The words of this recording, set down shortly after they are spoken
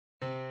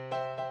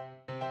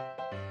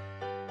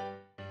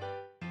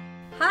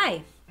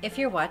Hi! If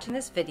you're watching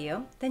this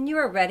video, then you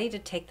are ready to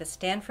take the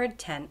Stanford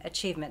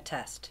Achievement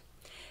Test.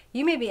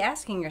 You may be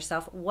asking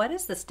yourself, what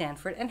is the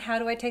Stanford and how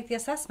do I take the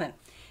assessment?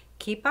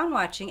 Keep on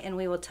watching and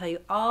we will tell you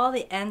all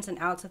the ins and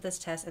outs of this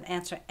test and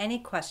answer any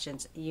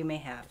questions you may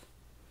have.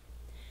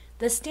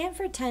 The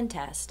Stanford 10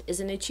 test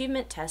is an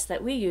achievement test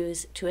that we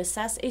use to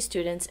assess a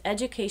student's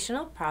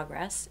educational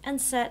progress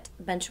and set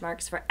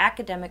benchmarks for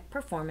academic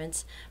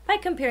performance by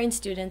comparing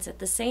students at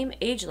the same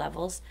age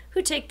levels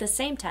who take the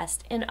same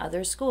test in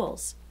other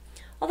schools.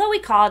 Although we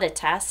call it a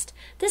test,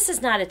 this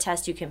is not a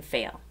test you can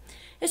fail.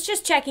 It's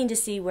just checking to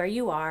see where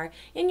you are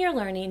in your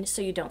learning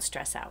so you don't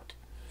stress out.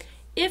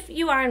 If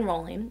you are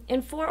enrolling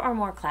in 4 or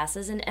more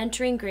classes and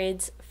entering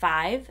grades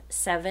 5,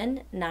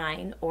 7,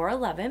 9, or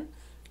 11,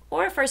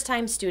 or a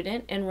first-time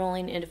student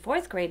enrolling into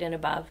 4th grade and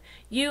above,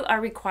 you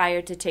are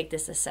required to take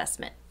this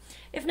assessment.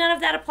 If none of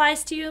that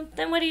applies to you,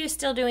 then what are you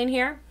still doing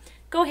here?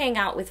 Go hang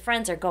out with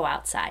friends or go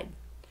outside.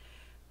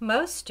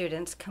 Most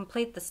students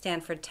complete the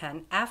Stanford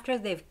 10 after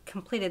they've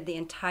completed the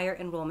entire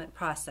enrollment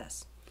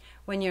process.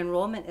 When your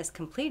enrollment is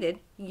completed,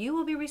 you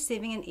will be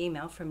receiving an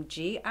email from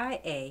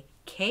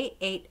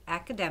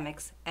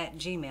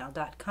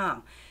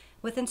GIAK8academics@gmail.com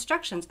with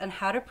instructions on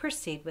how to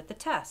proceed with the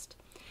test.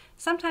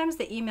 Sometimes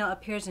the email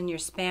appears in your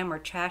spam or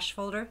trash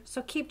folder,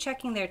 so keep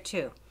checking there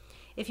too.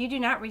 If you do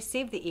not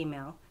receive the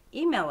email,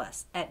 email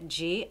us at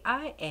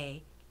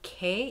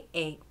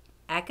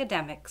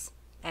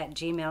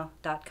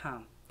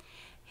GIAK8academics@gmail.com.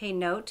 Hey,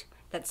 note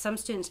that some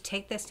students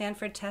take the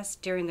Stanford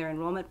test during their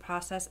enrollment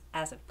process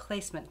as a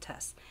placement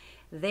test.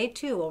 They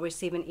too will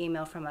receive an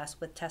email from us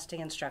with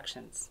testing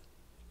instructions.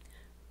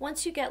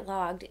 Once you get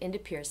logged into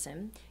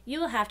Pearson,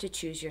 you will have to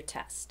choose your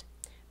test.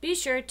 Be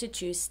sure to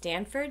choose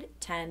Stanford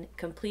 10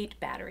 Complete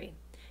Battery.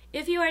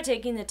 If you are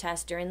taking the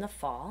test during the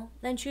fall,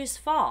 then choose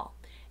Fall.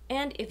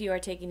 And if you are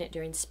taking it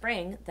during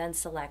spring, then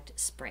select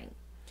Spring.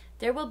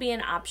 There will be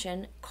an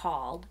option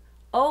called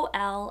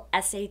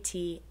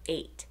OLSAT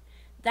 8.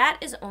 That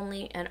is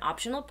only an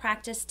optional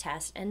practice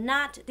test and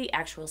not the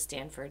actual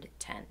Stanford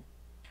 10.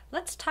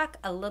 Let's talk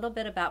a little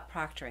bit about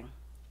proctoring.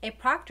 A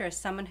proctor is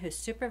someone who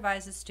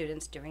supervises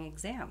students during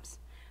exams.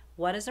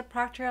 What is a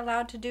proctor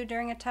allowed to do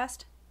during a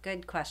test?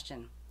 Good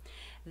question.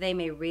 They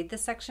may read the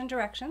section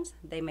directions,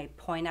 they may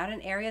point out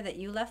an area that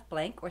you left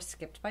blank or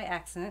skipped by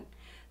accident,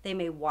 they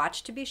may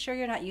watch to be sure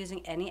you're not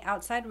using any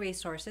outside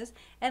resources,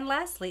 and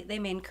lastly, they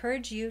may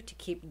encourage you to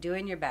keep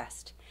doing your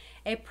best.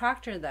 A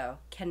proctor, though,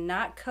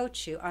 cannot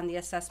coach you on the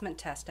assessment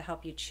test to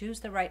help you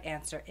choose the right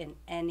answer in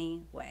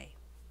any way.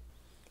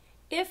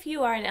 If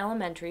you are in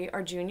elementary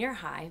or junior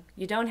high,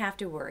 you don't have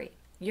to worry.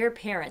 Your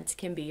parents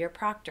can be your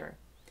proctor.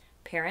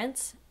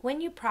 Parents, when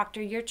you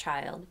proctor your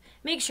child,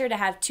 make sure to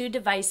have 2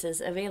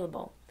 devices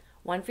available.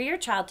 One for your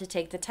child to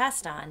take the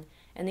test on,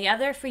 and the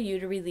other for you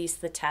to release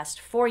the test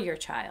for your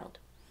child.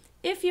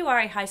 If you are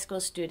a high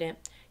school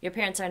student, your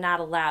parents are not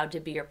allowed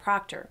to be your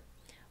proctor.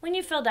 When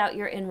you filled out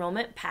your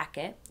enrollment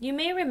packet, you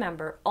may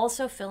remember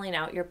also filling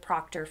out your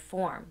proctor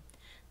form.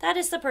 That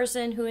is the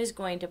person who is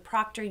going to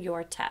proctor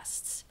your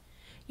tests.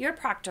 Your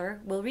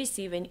proctor will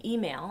receive an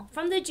email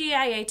from the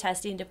GIA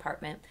testing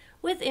department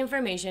with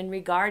information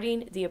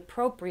regarding the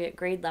appropriate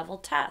grade level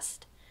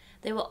test.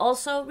 They will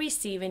also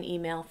receive an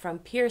email from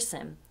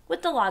Pearson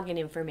with the login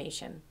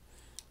information.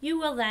 You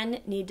will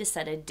then need to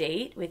set a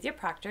date with your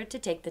proctor to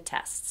take the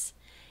tests.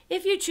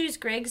 If you choose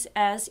Griggs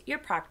as your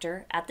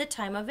proctor at the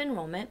time of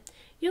enrollment,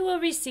 you will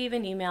receive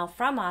an email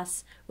from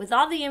us with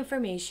all the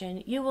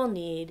information you will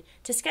need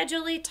to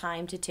schedule a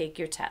time to take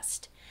your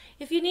test.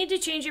 If you need to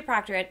change your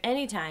proctor at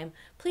any time,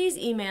 please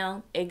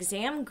email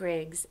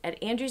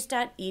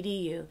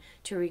examgriggs@andrews.edu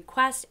to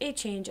request a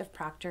change of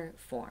proctor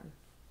form.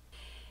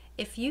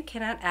 If you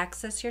cannot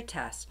access your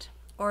test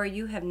or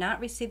you have not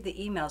received the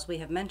emails we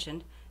have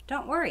mentioned,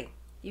 don't worry.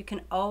 You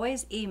can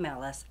always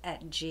email us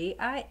at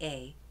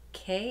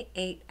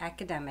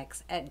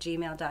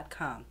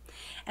GIAK8academics@gmail.com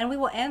and we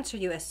will answer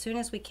you as soon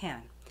as we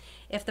can.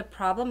 If the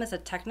problem is a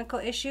technical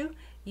issue,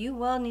 you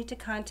will need to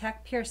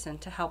contact Pearson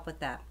to help with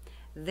that.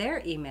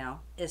 Their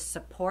email is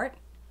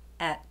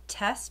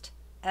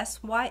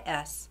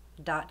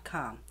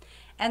support@testsys.com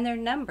and their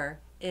number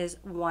is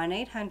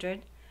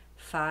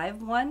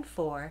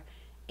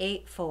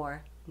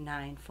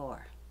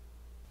 1-800-514-8494.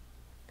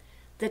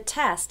 The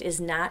test is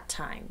not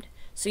timed,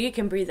 so you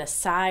can breathe a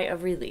sigh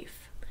of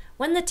relief.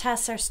 When the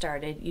tests are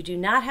started, you do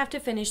not have to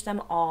finish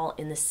them all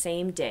in the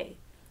same day.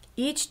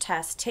 Each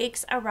test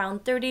takes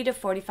around 30 to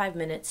 45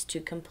 minutes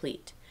to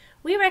complete.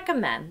 We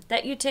recommend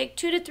that you take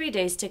 2 to 3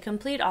 days to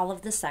complete all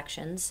of the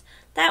sections.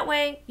 That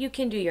way, you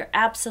can do your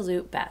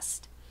absolute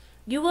best.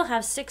 You will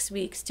have 6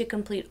 weeks to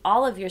complete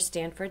all of your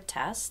Stanford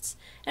tests.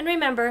 And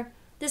remember,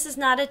 this is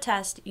not a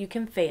test you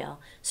can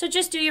fail, so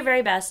just do your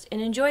very best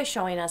and enjoy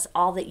showing us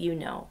all that you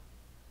know.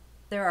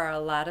 There are a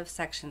lot of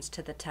sections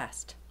to the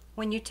test.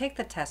 When you take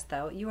the test,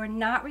 though, you are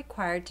not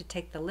required to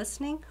take the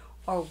listening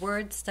or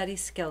word study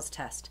skills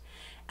test.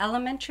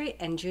 Elementary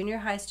and junior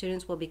high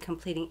students will be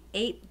completing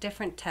 8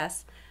 different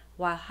tests,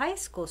 while high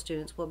school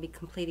students will be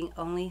completing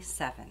only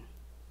 7.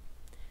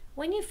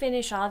 When you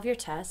finish all of your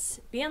tests,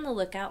 be on the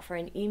lookout for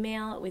an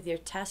email with your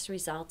test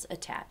results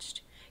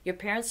attached. Your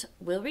parents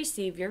will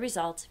receive your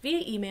results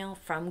via email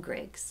from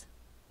Griggs.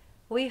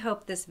 We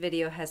hope this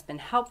video has been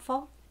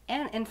helpful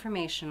and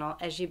informational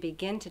as you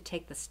begin to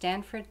take the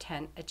Stanford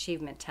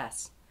Achievement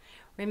Test.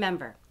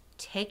 Remember,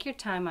 take your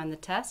time on the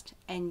test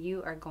and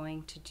you are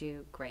going to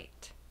do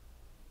great.